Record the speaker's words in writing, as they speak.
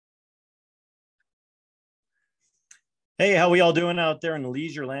Hey, how we all doing out there in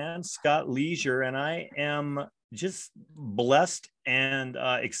Leisure Land? Scott Leisure, and I am just blessed and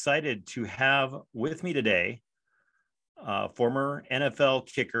excited to have with me today former NFL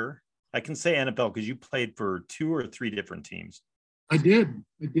kicker. I can say NFL because you played for two or three different teams. I did.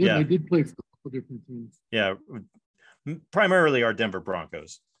 I did. I Yeah, did play for a couple different teams. yeah, primarily our Denver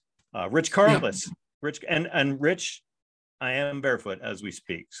Broncos. Rich Yeah. Karlis, Rich, and Rich, I am barefoot as we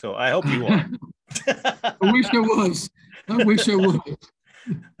speak, so I hope you are. I wish I was. I wish I was.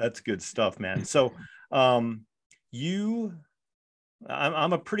 That's good stuff, man. So, you,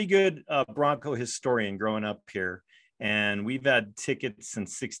 I'm a pretty good Bronco historian growing up here, and we've had tickets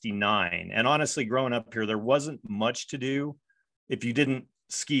since '69. And honestly, growing up here, there wasn't much to do if you didn't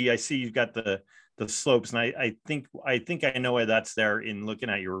ski. I see you've got the slopes, and I think I know why that's there in looking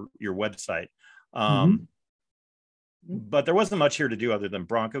at your website. Mm-hmm. But there wasn't much here to do other than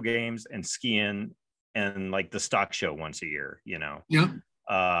Bronco games and skiing and like the stock show once a year, Yeah.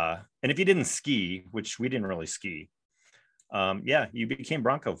 And if you didn't ski, which we didn't really ski, yeah, you became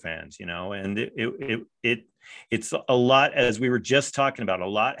Bronco fans, and it's a lot, as we were just talking about, a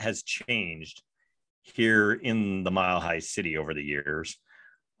lot has changed here in the Mile High City over the years.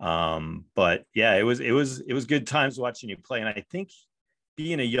 But yeah, it was good times watching you play. And I think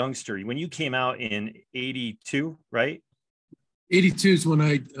being a youngster, when you came out in 82, right? 82 is when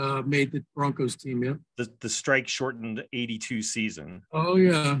I made the Broncos team. Yeah. The strike shortened 82 season. Oh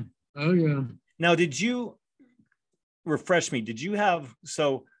yeah. Oh yeah. Now, did you refresh me? Did you have,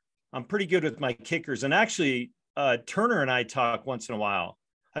 so I'm pretty good with my kickers, and actually Turner and I talk once in a while.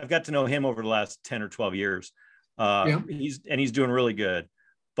 I've got to know him over the last 10 or 12 years. Yeah. He's doing really good.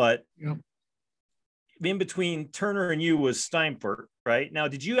 But Yeah. in between Turner and you was Steinfurt, right? Now,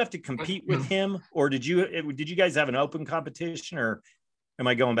 did you have to compete with him, or did you guys have an open competition, or am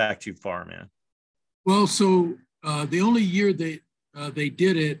I going back too far, man? Well, so the only year they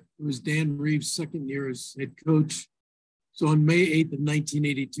did it was Dan Reeves' second year as head coach. So on May 8th of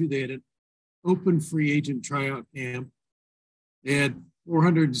 1982, they had an open free agent tryout camp. They had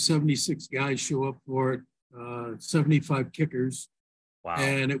 476 guys show up for it, 75 kickers. Wow.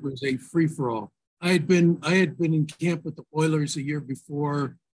 And it was a free-for-all. I had been in camp with the Oilers a year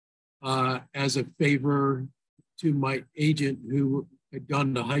before as a favor to my agent, who had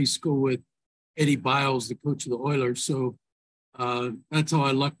gone to high school with Eddie Biles, the coach of the Oilers. So that's how I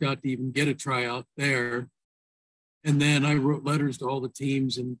lucked out to even get a tryout there. And then I wrote letters to all the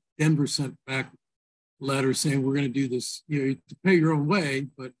teams, and Denver sent back letters saying, we're going to do this, you have to pay your own way,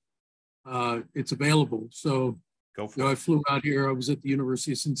 but it's available. So go for it. I flew out here. I was at the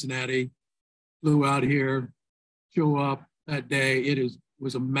University of Cincinnati, flew out here, show up that day.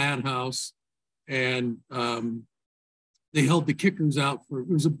 Was a madhouse. And they held the kickers out for, it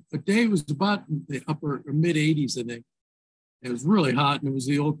was a day, it was about the upper or mid 80s, I think. It was really hot, and it was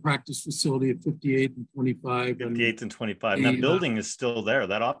the old practice facility at 58 and 25. 58 and 25. And that building is still there.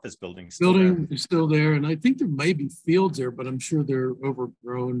 That office building is still there. And I think there may be fields there, but I'm sure they're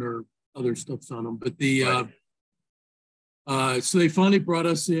overgrown or other stuff's on them. But so they finally brought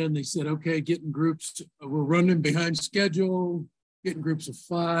us in. They said, okay, get in groups. We're running behind schedule, get in groups of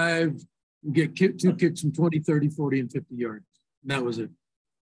 5, and get two kicks from 20, 30, 40, and 50 yards. And that was it.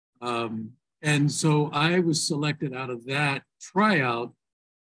 And so I was selected out of that tryout,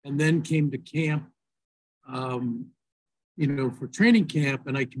 and then came to camp, for training camp.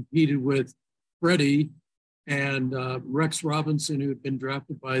 And I competed with Freddie and Rex Robinson, who had been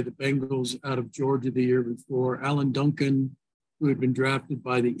drafted by the Bengals out of Georgia the year before, Alan Duncan, who had been drafted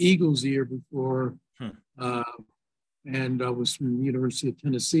by the Eagles the year before, and was from the University of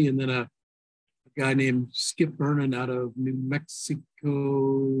Tennessee, and then a guy named Skip Vernon out of New Mexico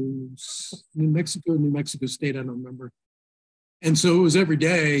State, I don't remember. And so it was every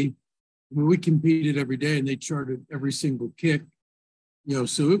day. We competed every day, and they charted every single kick.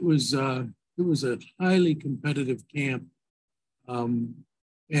 So it was a highly competitive camp.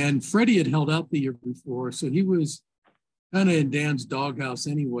 And Freddie had held out the year before, so he was kind of in Dan's doghouse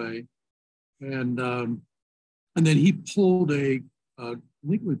anyway. And then he pulled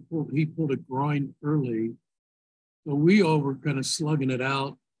he pulled a groin early. So we all were kind of slugging it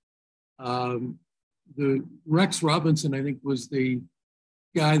out. The Rex Robinson, I think, was the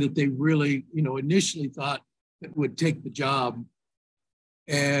guy that they really, initially thought that would take the job.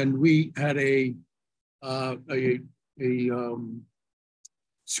 And we had a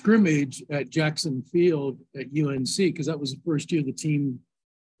scrimmage at Jackson Field at UNC, because that was the first year the team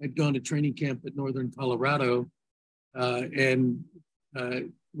had gone to training camp at Northern Colorado. And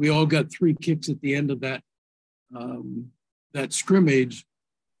we all got 3 kicks at the end of that scrimmage,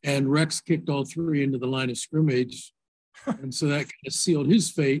 and Rex kicked all 3 into the line of scrimmage. And so that kind of sealed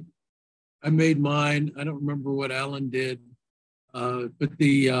his fate. I made mine. I don't remember what Alan did, but all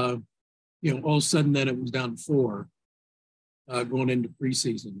of a sudden then it was down to 4 going into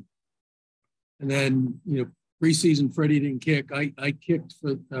preseason. And then, preseason, Freddie didn't kick. I kicked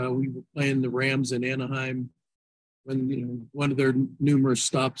for, we were playing the Rams in Anaheim when, one of their numerous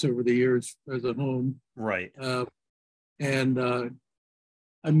stops over the years as a home. Right. And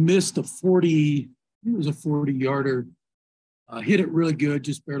I missed a 40, it was a 40-yarder. Hit it really good,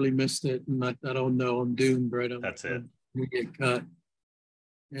 just barely missed it. And I thought, oh no, I'm doomed, right? That's it. We get cut.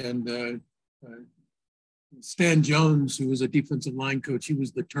 And Stan Jones, who was a defensive line coach, he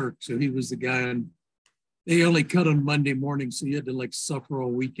was the Turk. So he was the guy, and they only cut on Monday morning. So you had to suffer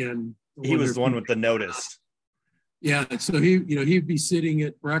all weekend. He was the one with the notice. Yeah. So he'd be sitting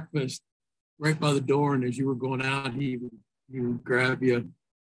at breakfast right by the door. And as you were going out, he would grab you.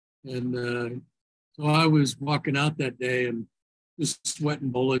 And so I was walking out that day and just sweating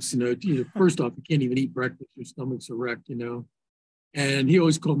bullets, first off, you can't even eat breakfast. Your stomach's a wreck, And he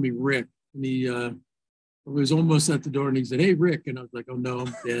always called me Rick. And he was almost at the door and he said, "Hey, Rick." And I was like, "Oh no,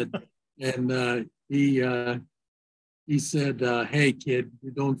 I'm dead." And he said, "Hey kid,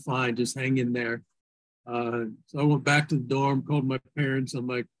 you're doing fine. Just hang in there." So I went back to the dorm, called my parents. I'm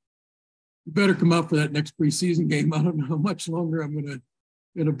like, "You better come out for that next preseason game. I don't know how much longer I'm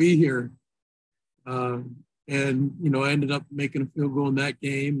gonna be here." And I ended up making a field goal in that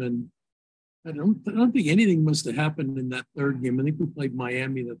game, and I don't think anything must have happened in that third game. I think we played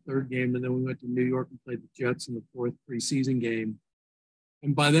Miami the third game, and then we went to New York and played the Jets in the fourth preseason game.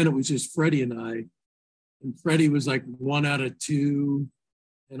 And by then it was just Freddie and I. And Freddie was like 1 out of 2,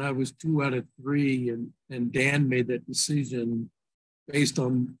 and I was 2 out of 3. And Dan made that decision based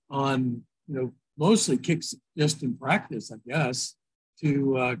on mostly kicks just in practice, I guess,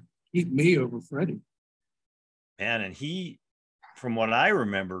 to keep me over Freddie. Man, and he, from what I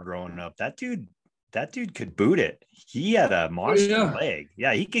remember growing up, that dude could boot it. He had a monster leg.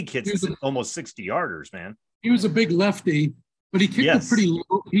 Yeah, he could hit almost 60-yarders, man. He was a big lefty, but he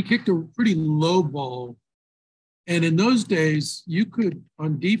kicked a pretty low ball. And in those days,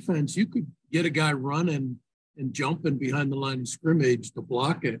 on defense, you could get a guy running and jumping behind the line of scrimmage to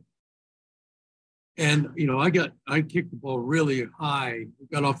block it. And I kicked the ball really high.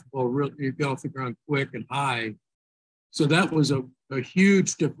 Got off the ground quick and high. So that was a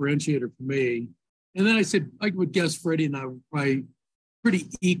huge differentiator for me. And then I said, I would guess Freddie and I were probably pretty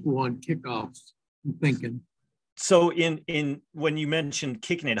equal on kickoffs, I'm thinking. So in when you mentioned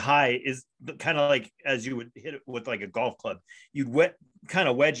kicking it high, is kind of like as you would hit it with like a golf club, you'd kind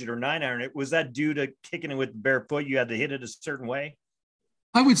of wedge it or 9-iron it. Was that due to kicking it with bare foot? You had to hit it a certain way?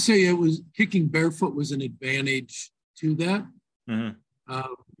 I would say it was kicking barefoot was an advantage to that. Mm-hmm.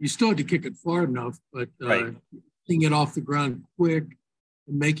 You still had to kick it far enough, but right. Getting it off the ground quick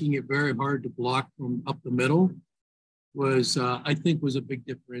and making it very hard to block from up the middle was, I think, was a big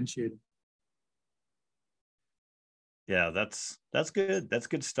differentiator. Yeah, that's good. That's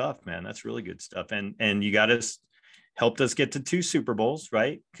good stuff, man. That's really good stuff. And you got us, helped us get to 2 Super Bowls,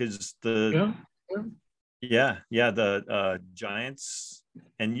 right? Because the Giants,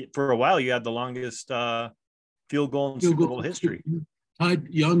 and for a while you had the longest field goal in Super Bowl history. Tied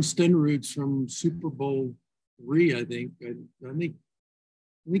young Stenroods from Super Bowl 3, I think. I think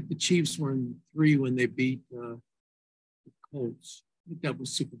the Chiefs were in 3 when they beat the Colts. I think that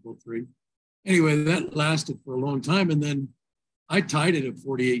was Super Bowl 3. Anyway, that lasted for a long time, and then I tied it at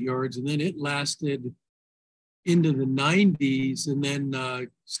 48 yards, and then it lasted into the 90s, and then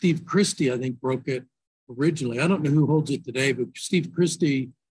Steve Christie, I think, broke it originally. I don't know who holds it today, but Steve Christie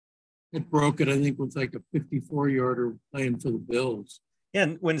had broke it, I think, with like a 54-yarder playing for the Bills. Yeah,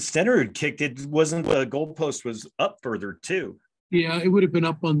 and when Stenrud kicked it, wasn't the goalpost was up further too? Yeah, it would have been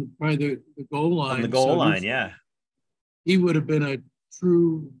up on probably the goal line. On the goal line, yeah. He would have been a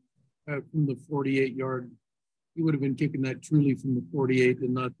true from the 48-yard. He would have been kicking that truly from the 48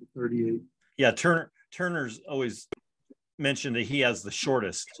 and not the 38. Yeah, Turner's always mentioned that he has the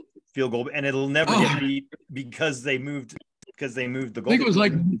shortest field goal, and it'll never get beat because they moved the goal. I think it was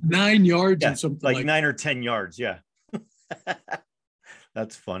like 9 yards or something. Like 9 or 10 yards, yeah.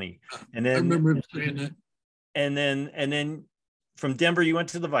 That's funny. And then I remember him saying that. And then from Denver you went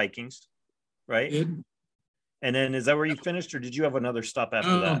to the Vikings, right? I did. And then is that where you finished, or did you have another stop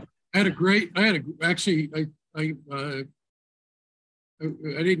after that? I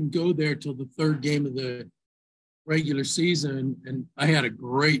didn't go there till the third game of the regular season, and I had a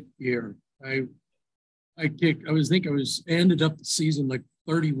great year. I ended up the season like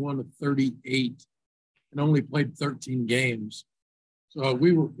 31 of 38 and only played 13 games. So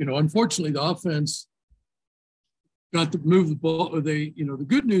we were, unfortunately the offense got to move the ball. They, the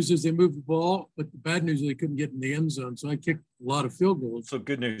good news is they moved the ball, but the bad news is they couldn't get in the end zone. So I kicked a lot of field goals. So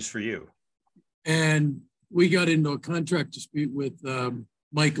good news for you. And we got into a contract dispute with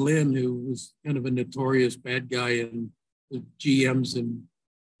Mike Lynn, who was kind of a notorious bad guy in the GMs in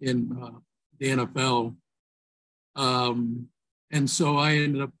the NFL. And so I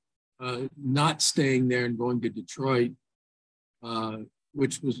ended up not staying there and going to Detroit,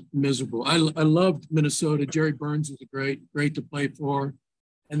 which was miserable. I loved Minnesota. Jerry Burns was great to play for.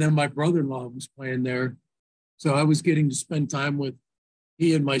 And then my brother-in-law was playing there. So I was getting to spend time with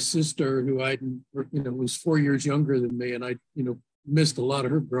he and my sister, who was 4 years younger than me. And I, missed a lot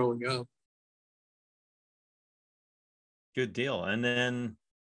of her growing up. Good deal. And then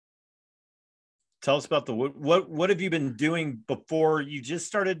tell us about the wood. What have you been doing before? You just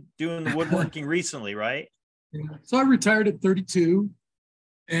started doing the woodworking recently, right? Yeah. So I retired at 32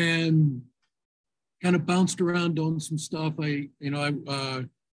 and kind of bounced around doing some stuff. You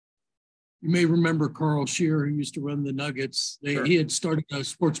may remember Carl Shear, who used to run the Nuggets. Sure. He had started a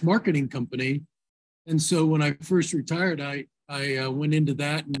sports marketing company. And so when I first retired, I went into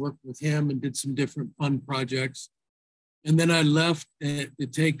that and worked with him and did some different fun projects. And then I left to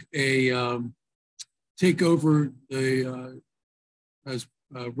take over as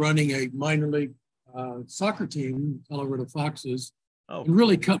running a minor league soccer team, Colorado Foxes, and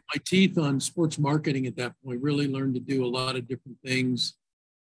really cut my teeth on sports marketing at that point. Really learned to do a lot of different things,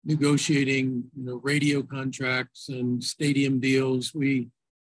 negotiating, radio contracts and stadium deals. We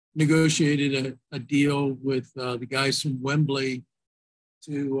negotiated a deal with the guys from Wembley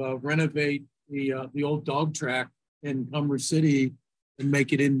to renovate the old dog track in Commerce City and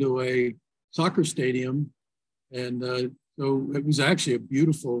make it into a soccer stadium. And so it was actually a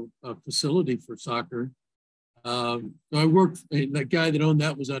beautiful facility for soccer. So I worked, that guy that owned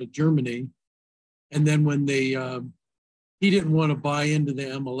that was out of Germany. And then when he didn't want to buy into the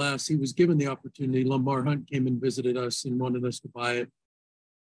MLS, he was given the opportunity. Lamar Hunt came and visited us and wanted us to buy it.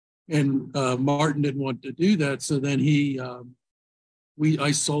 And Martin didn't want to do that. So then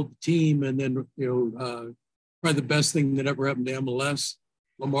I sold the team, and then, probably the best thing that ever happened to MLS,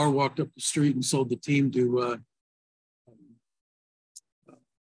 Lamar walked up the street and sold the team to,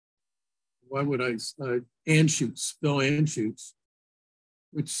 Anschutz, Phil Anschutz,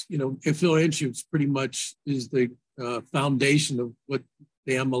 which, if Phil Anschutz pretty much is the foundation of what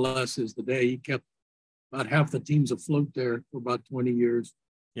the MLS is today. He kept about half the teams afloat there for about 20 years.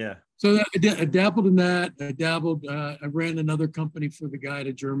 Yeah. So I dabbled in that. I ran another company for the guy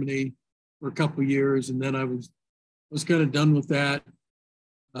to Germany for a couple of years, and then I was kind of done with that.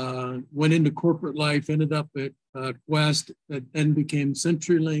 Went into corporate life, ended up at Quest, that then became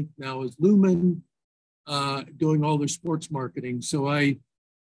CenturyLink, now is Lumen, doing all their sports marketing. So I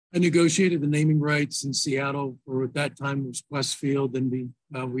negotiated the naming rights in Seattle for, at that time, it was Quest Field, and we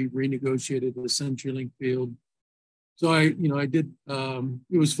renegotiated the CenturyLink field. So I did,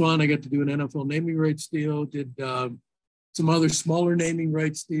 it was fun. I got to do an NFL naming rights deal, did some other smaller naming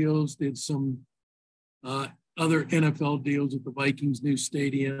rights deals, did some other NFL deals at the Vikings' new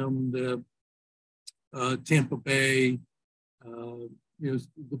stadium, the Tampa Bay, the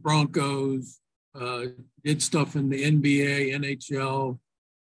Broncos, did stuff in the NBA, NHL,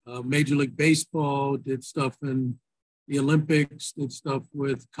 Major League Baseball, did stuff in the Olympics, did stuff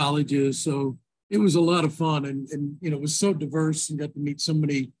with colleges. So it was a lot of fun, and it was so diverse, and got to meet so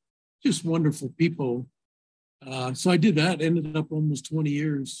many just wonderful people. So I did that, ended up almost 20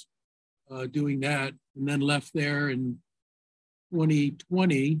 years doing that, and then left there in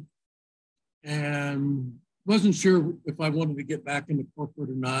 2020 and wasn't sure if I wanted to get back into corporate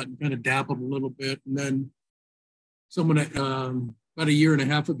or not, and kind of dabbled a little bit. And then someone, about a year and a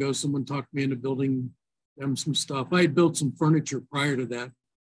half ago, someone talked me into building them some stuff. I had built some furniture prior to that,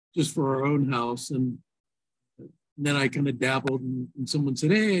 just for our own house. And then I kind of dabbled, and someone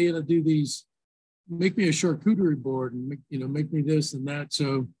said, hey, do these, make me a charcuterie board, and make me this and that.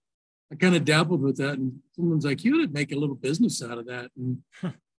 So I kind of dabbled with that, and someone's like, you ought to make a little business out of that. And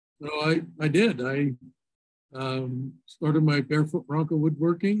so I did. I started my Barefoot Bronco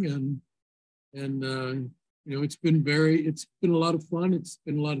woodworking, and it's been a lot of fun. It's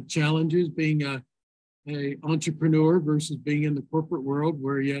been a lot of challenges being a entrepreneur versus being in the corporate world,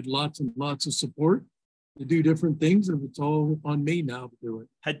 where you had lots and lots of support to do different things, and it's all on me now to do it.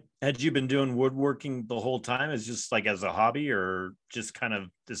 Had you been doing woodworking the whole time, as just like as a hobby, or just kind of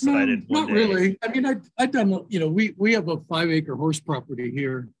decided one day? Not really. I mean, I've done, we have a 5-acre horse property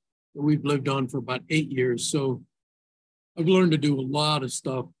here that we've lived on for about 8 years. So I've learned to do a lot of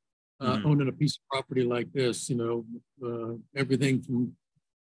stuff owning a piece of property like this, everything from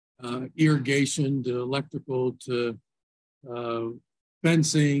irrigation to electrical to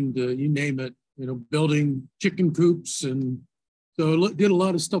fencing to you name it, building chicken coops. And so I did a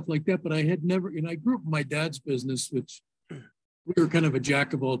lot of stuff like that, but I had never, I grew up in my dad's business, which we were kind of a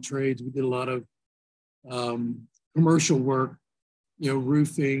jack of all trades. We did a lot of commercial work,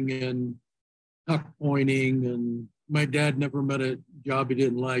 roofing and tuck pointing. And my dad never met a job he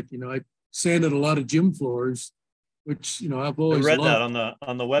didn't like. I sanded a lot of gym floors, which, I've always read loved. that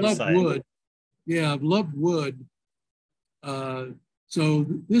on the website. Loved wood. Yeah, I've loved wood. So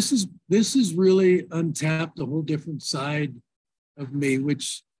this is really untapped a whole different side of me,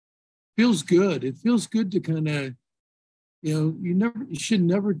 which feels good. It feels good to kind of, you should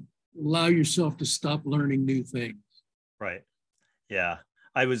never allow yourself to stop learning new things. Right. Yeah.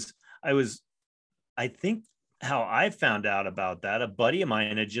 I think how I found out about that, a buddy of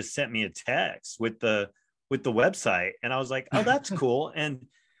mine had just sent me a text with the website, and I was like, oh, that's cool. And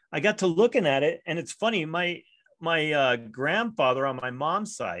I got to looking at it, and it's funny. My grandfather on my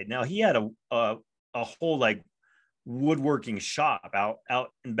mom's side, now he had a whole like woodworking shop out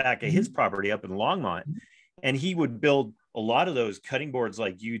in back of his property up in Longmont, and he would build a lot of those cutting boards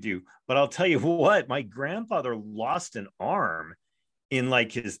like you do. But I'll tell you what, my grandfather lost an arm in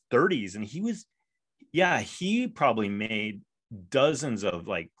like his 30s, and he probably made dozens of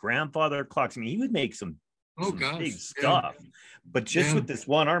like grandfather clocks. I mean, he would make some big stuff, but just with this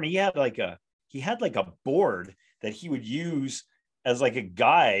one arm, he had like a board that he would use as like a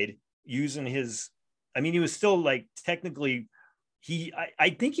guide using his, I mean, he was still like technically I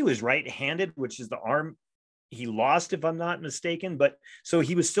think he was right-handed, which is the arm he lost, if I'm not mistaken, but so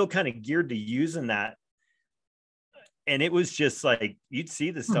he was still kind of geared to using that. And it was just like, you'd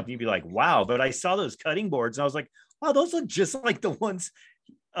see this stuff, you'd be like, wow. But I saw those cutting boards and I was like, wow, those look just like the ones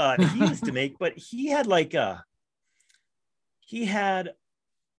he used to make. But he had like he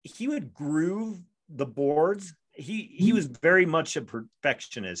would groove the boards. He was very much a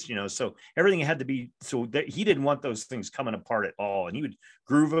perfectionist, so everything had to be so that he didn't want those things coming apart at all. And he would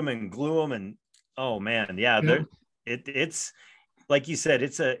groove them and glue them. And oh man, it's like you said,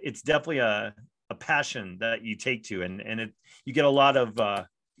 it's definitely a passion that you take to, and you get a lot of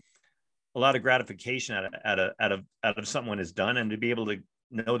gratification out of someone is done, and to be able to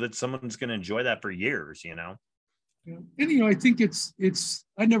know that someone's going to enjoy that for years. Yeah. And I think it's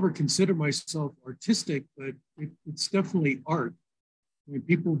I never consider myself artistic, but it's definitely art. I mean,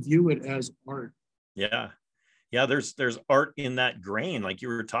 people view it as art. Yeah. There's art in that grain, like you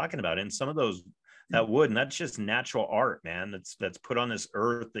were talking about, in some of those that wood, and that's just natural art, man. That's put on this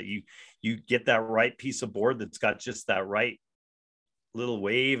earth, that you get that right piece of board that's got just that right little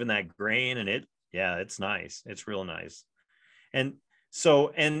wave and that grain, and it's nice. It's real nice. And so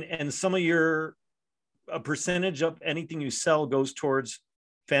and some of a percentage of anything you sell goes towards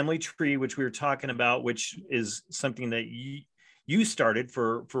Family Tree, which we were talking about, which is something that you started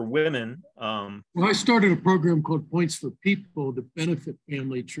for women. Well, I started a program called Points for People to benefit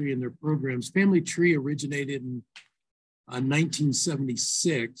Family Tree and their programs. Family Tree originated in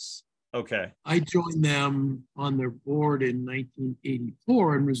 1976. Okay. I joined them on their board in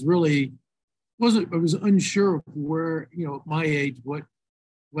 1984 and I was unsure of where, at my age, what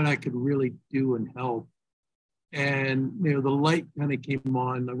I could really do and help. And, the light kind of came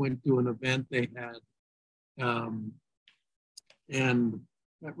on. I went to an event they had. And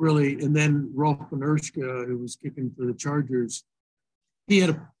then Rolf Benershka, who was kicking for the Chargers, he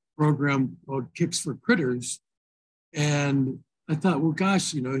had a program called Kicks for Critters. And I thought, well,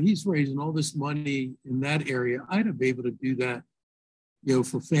 gosh, he's raising all this money in that area. I'd be able to do that,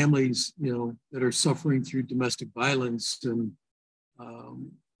 for families, that are suffering through domestic violence. And,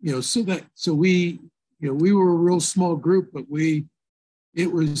 so we were a real small group, but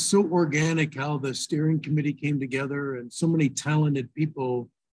it was so organic how the steering committee came together, and so many talented people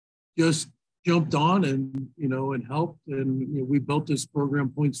just jumped on and helped. And we built this program,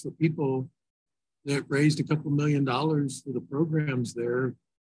 Points for People, that raised a couple $1 million for the programs there.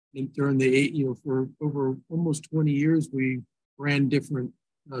 And during for over almost 20 years, we ran different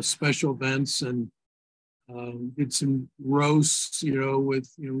special events and did some roasts,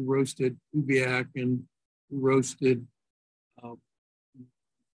 roasted Kubiak and roasted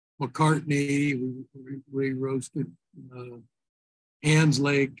McCartney. We roasted Hands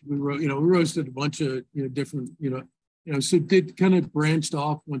Lake. We roasted a bunch of different so it did kind of branched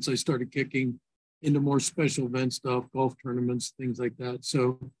off once I started kicking into more special event stuff, golf tournaments, things like that.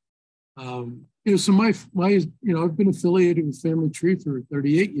 So so my I've been affiliated with Family Tree for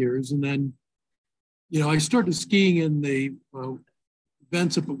 38 years, and then I started skiing in the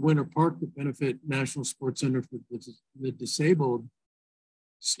events up at Winter Park that benefit National Sports Center for the Disabled.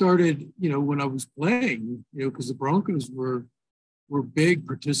 started, when I was playing, because the Broncos were big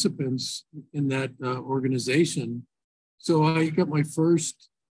participants in that organization. So I got my first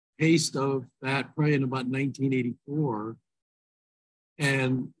taste of that probably in about 1984,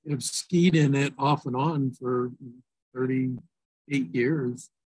 and have skied in it off and on for 38 years.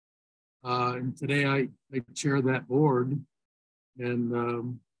 And today I chair that board,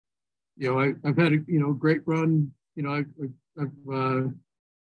 and I've had a great run. I've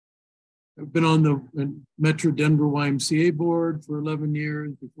been on the Metro Denver YMCA board for 11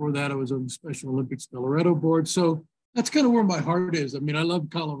 years. Before that, I was on the Special Olympics Colorado board. So that's kind of where my heart is. I mean, I love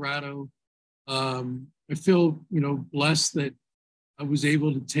Colorado. I feel, blessed that I was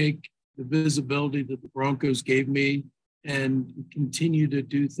able to take the visibility that the Broncos gave me and continue to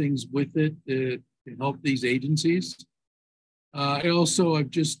do things with it to help these agencies. I've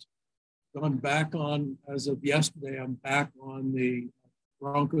just gone back on, as of yesterday, I'm back on the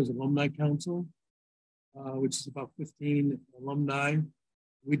Broncos Alumni Council, which is about 15 alumni.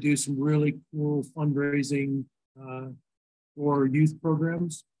 We do some really cool fundraising for youth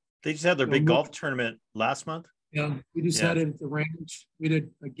programs. They just had their big golf tournament last month. Yeah, we just had it at the ranch. We did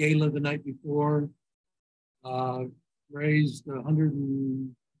a gala the night before. Raised I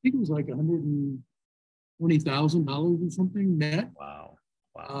think it was like $120,000 or something net. Wow.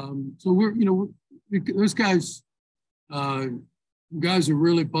 So those guys are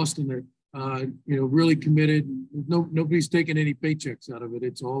really busting it. Really committed. Nobody's taking any paychecks out of it.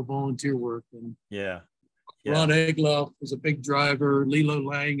 It's all volunteer work. And Ron Egloff is a big driver. Lilo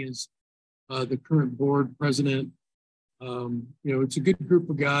Lang is the current board president. It's a good group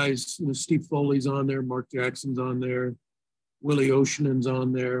of guys. Steve Foley's on there, Mark Jackson's on there, Willie Oceanen's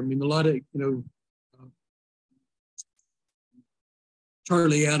on there. I mean, a lot of,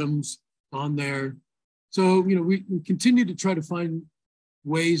 Charlie Adams on there. So, we continue to try to find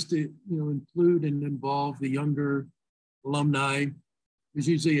ways to, include and involve the younger alumni. There's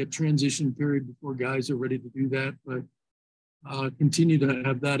usually a transition period before guys are ready to do that, but continue to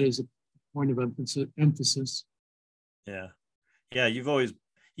have that as a point of emphasis. Yeah. You've always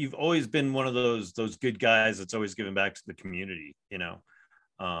been one of those good guys that's always given back to the community.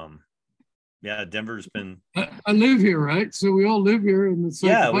 Denver's been. I live here, right? So we all live here, and it's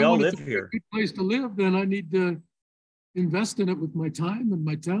like, we all live here. A good place to live, then I need to invest in it with my time and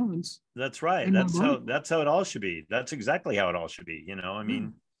my talents. That's right. That's how it all should be. That's exactly how it all should be. I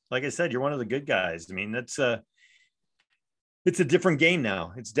mean, like I said, you're one of the good guys. I mean, it's a different game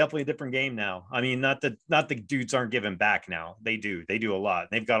now. It's definitely a different game now. I mean, not the dudes aren't giving back now. They do a lot.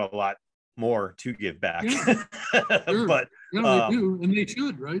 They've got a lot more to give back. Yeah, sure. But they do, and they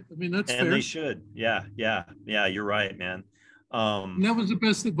should, right? I mean, that's fair. And they should. Yeah. You're right, man. And that was the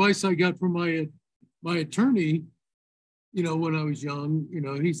best advice I got from my attorney. When I was young,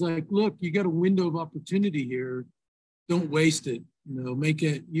 he's like, look, you got a window of opportunity here. Don't waste it.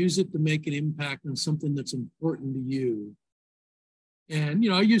 Use it to make an impact on something that's important to you. And,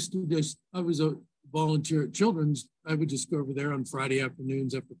 I was a volunteer at Children's. I would just go over there on Friday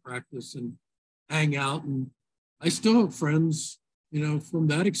afternoons after practice and hang out. And I still have friends, from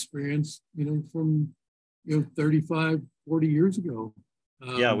that experience, from 35, 40 years ago.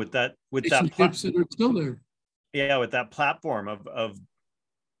 With that tips that are still there. Yeah, with that platform of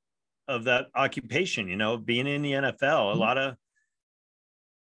that occupation, being in the NFL,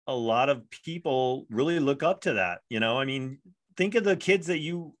 a lot of people really look up to that. I mean, think of the kids that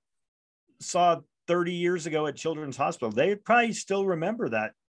you saw 30 years ago at Children's Hospital. They probably still remember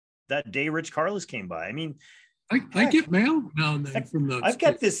that day Rich Karlis came by. I mean, I get mail now and then from those. I've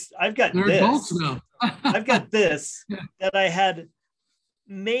got this. They're adults now. I've got this that I had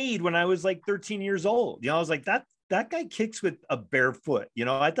made when I was like 13 years old. I was like, that guy kicks with a bare foot.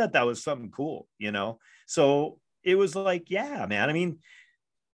 I thought that was something cool. So it was like, yeah, man. I mean,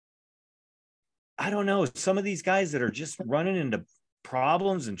 I don't know, some of these guys that are just running into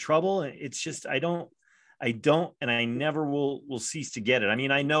problems and trouble. It's just, I don't, and I never will cease to get it. I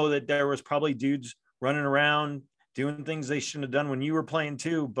mean, I know that there was probably dudes running around doing things they shouldn't have done when you were playing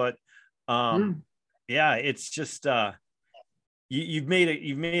too, but it's just, you've made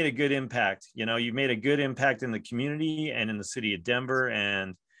a good impact. You've made a good impact in the community and in the city of Denver,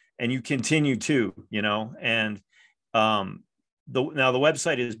 and you continue to, and now the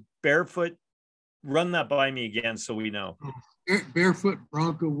website is Barefoot. Run that by me again so we know. Barefoot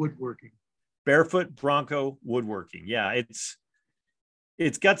Bronco Woodworking. Barefoot Bronco Woodworking. Yeah,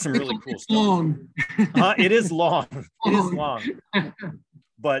 it's got some really cool stuff. Long. It is long. It is long.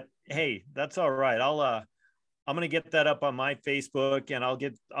 But hey, that's all right. I'm gonna get that up on my Facebook, and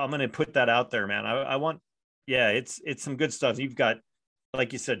I'm gonna put that out there, man. I want, it's some good stuff. You've got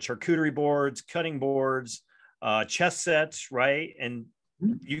like you said, charcuterie boards, cutting boards, chess sets, right? And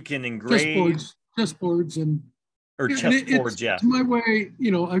you can engrave chess boards, and or yeah, chess it's boards. Yeah. my way.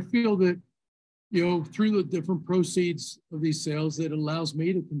 I feel that, through the different proceeds of these sales, that allows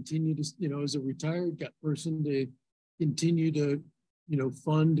me to continue to, as a retired person, to continue to,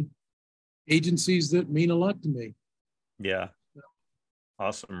 fund agencies that mean a lot to me. Yeah.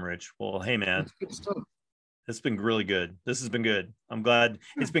 Awesome, Rich. Well, hey, man, good stuff. It's been really good. This has been good. I'm glad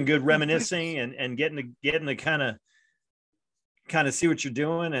it's been good reminiscing and getting to kind of see what you're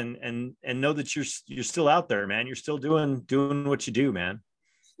doing and know that you're still out there, man. You're still doing what you do, man.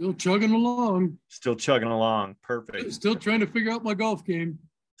 Still chugging along. Still chugging along. Perfect. Still trying to figure out my golf game.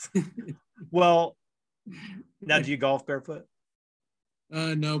 Well, now do you golf barefoot?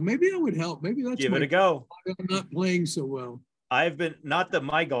 No, maybe I would help. Maybe that's give it a go. I'm not playing so well. I've been, not that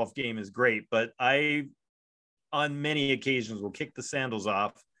my golf game is great, but I, on many occasions, will kick the sandals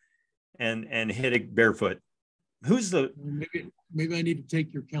off and hit it barefoot. Who's the? Maybe I need to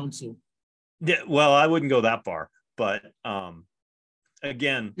take your counsel. Yeah, well, I wouldn't go that far, but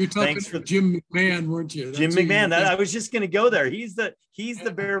again, you're talking thanks for Jim McMahon, weren't you? Jim McMahon. I was just going to go there. He's the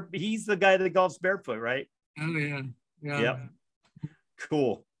guy that golfs barefoot, right? Oh yeah. Yep.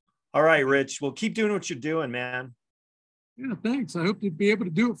 Cool. All right, Rich. Well, keep doing what you're doing, man. Yeah, thanks. I hope to be able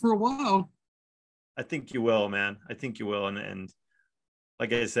to do it for a while. I think you will, man. I think you will. And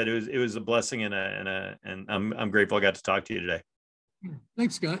like I said, it was a blessing and I'm grateful I got to talk to you today.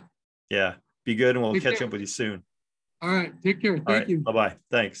 Thanks, Scott. Yeah. Be good, and we'll catch up with you soon. All right. Take care. Thank you. Bye-bye.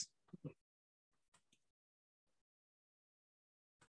 Thanks.